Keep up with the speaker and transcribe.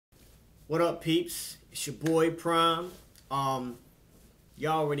What up, peeps? It's your boy Prime. Y'all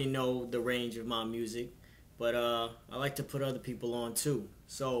already know the range of my music, but I like to put other people on too.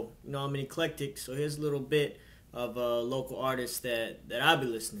 So I'm an eclectic. So here's a little bit of local artists that I be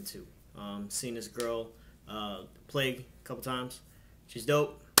listening to. Seen this girl play a couple times. She's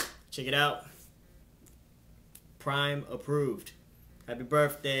dope. Check it out. Prime approved. Happy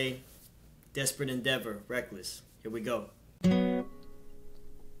birthday, Desperate Endeavour, Reckless. Here we go.